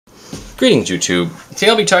Greetings, YouTube.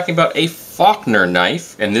 Today I'll be talking about a Falkner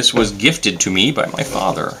knife, and this was gifted to me by my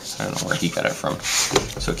father. I don't know where he got it from.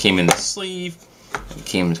 So it came in the sleeve,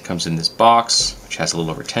 it comes in this box, which has a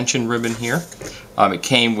little retention ribbon here. It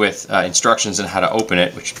came with instructions on how to open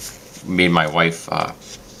it, which made my wife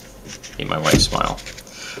smile.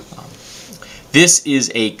 This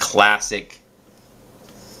is a classic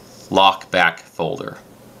Lockback folder.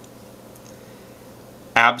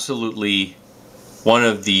 Absolutely one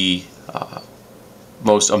of the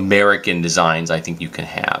most American designs I think you can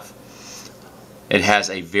have. It has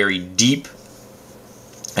a very deep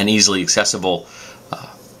and easily accessible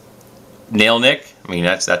nail nick. I mean,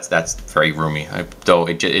 that's very roomy. Though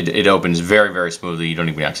it opens very, very smoothly. You don't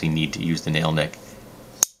even actually need to use the nail nick.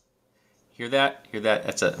 Hear that? Hear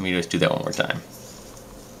that? Let me just do that one more time.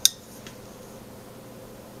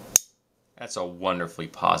 That's a wonderfully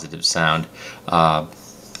positive sound. And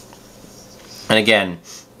again,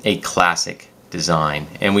 a classic design.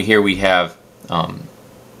 And here we have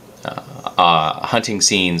hunting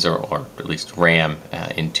scenes, or at least ram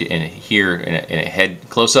here in a head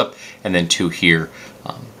close-up, and then two here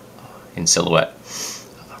in silhouette.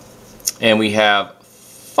 And we have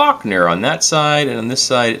Falkner on that side, and on this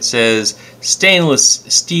side it says stainless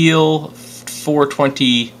steel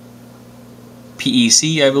 420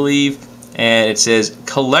 PEC, I believe, and it says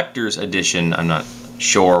collector's edition. I'm not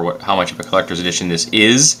sure how much of a collector's edition this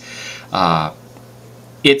is.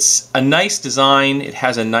 It's a nice design. It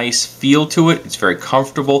has a nice feel to it. It's very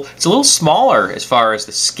comfortable. It's a little smaller as far as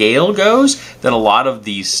the scale goes than a lot of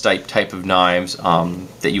these type of knives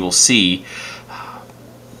that you will see.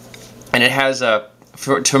 And it has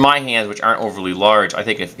to my hands, which aren't overly large, I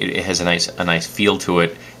think it has a nice feel to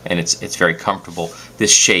it, and it's very comfortable.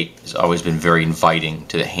 This shape has always been very inviting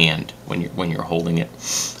to the hand when you're holding it.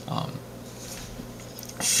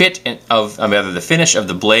 The finish of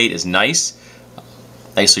the blade is nice,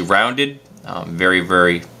 nicely rounded, very,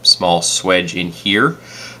 very small swedge in here.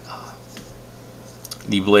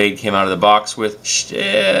 The blade came out of the box with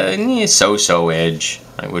so-so edge.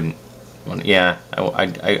 I wouldn't want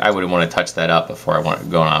to touch that up before I want to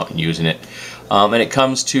go out and using it. And it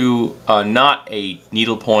comes to not a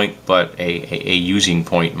needle point, but a using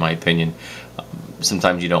point, in my opinion.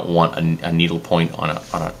 Sometimes you don't want a needle point on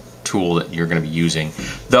a tool that you're going to be using.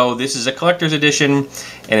 Though this is a collector's edition,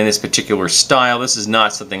 and in this particular style, this is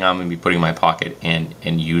not something I'm going to be putting in my pocket and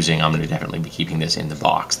using. I'm going to definitely be keeping this in the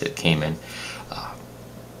box that it came in.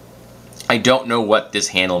 I don't know what this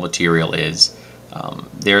handle material is.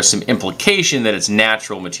 There's some implication that it's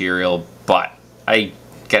natural material, but I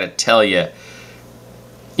gotta tell you,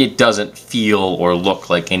 it doesn't feel or look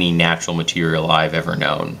like any natural material I've ever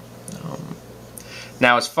known.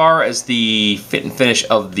 Now, as far as the fit and finish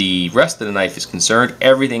of the rest of the knife is concerned,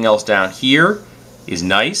 everything else down here is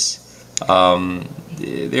nice.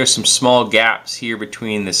 There's some small gaps here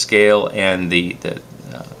between the scale and the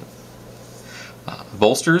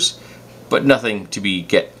bolsters, but nothing to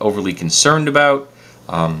get overly concerned about.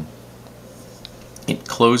 It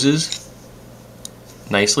closes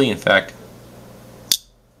nicely. In fact,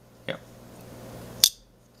 yeah,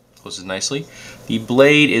 closes nicely. The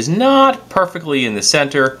blade is not perfectly in the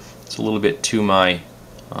center. It's a little bit to my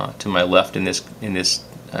left in this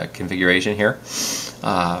configuration here.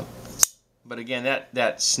 But again,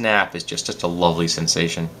 that snap is just a lovely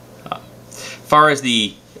sensation. As far as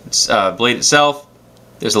the blade itself,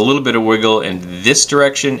 there's a little bit of wiggle in this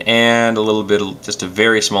direction and a little bit, just a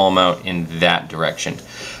very small amount in that direction.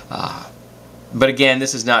 But again,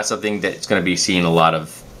 this is not something that's going to be seen a lot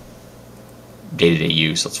of day-to-day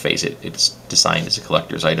use. Let's face it, it's designed as a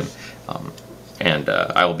collector's item. And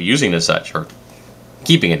I will be using it as such, or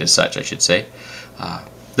keeping it as such, I should say.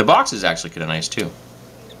 The box is actually kind of nice too.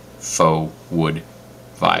 Faux wood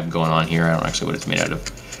vibe going on here. I don't actually know what it's made out of.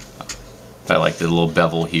 But I like the little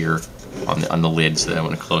bevel here on the lid, so that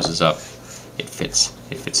when it closes up, it fits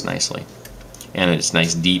nicely, and it's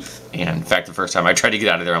nice deep. And in fact, the first time I tried to get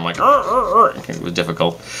out of there, I'm like, it was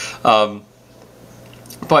difficult.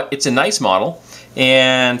 But it's a nice model.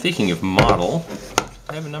 And thinking of model,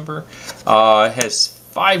 I have a number. It has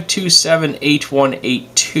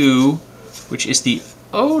 5278182, which is the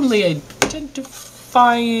only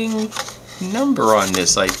identifying number on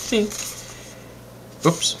this, I think.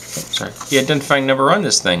 Oops, sorry. The identifying number on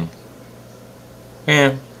this thing. Yeah,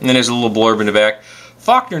 and then there's a little blurb in the back.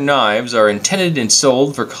 Falkner knives are intended and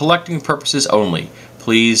sold for collecting purposes only.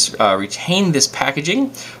 Please retain this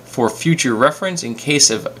packaging for future reference in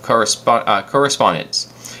case of correspondence.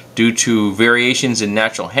 Due to variations in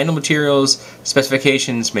natural handle materials,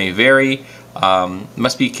 specifications may vary.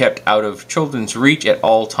 Must be kept out of children's reach at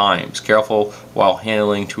all times. Careful while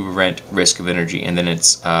handling to prevent risk of energy. And then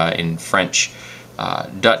it's in French,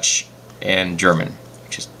 Dutch, and German,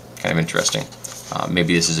 which is kind of interesting.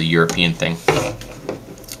 Maybe this is a European thing.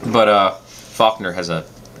 But Falkner has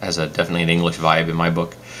definitely an English vibe in my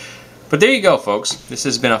book. But there you go, folks. This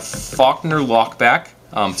has been a Falkner Lockback.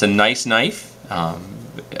 It's a nice knife.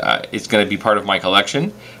 It's going to be part of my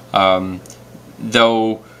collection.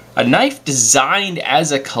 Though a knife designed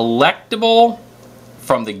as a collectible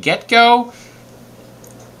from the get-go,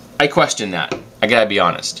 I question that. I gotta be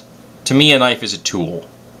honest. To me, a knife is a tool.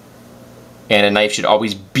 And a knife should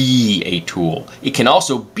always be a tool. It can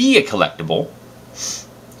also be a collectible,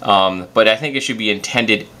 but I think it should be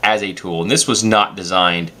intended as a tool. And this was not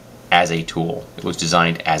designed as a tool. It was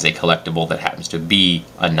designed as a collectible that happens to be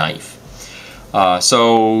a knife.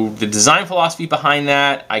 So the design philosophy behind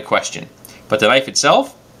that, I question. But the knife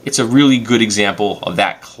itself, it's a really good example of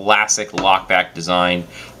that classic lockback design.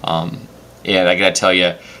 And I gotta tell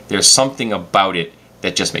you, there's something about it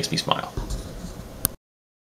that just makes me smile.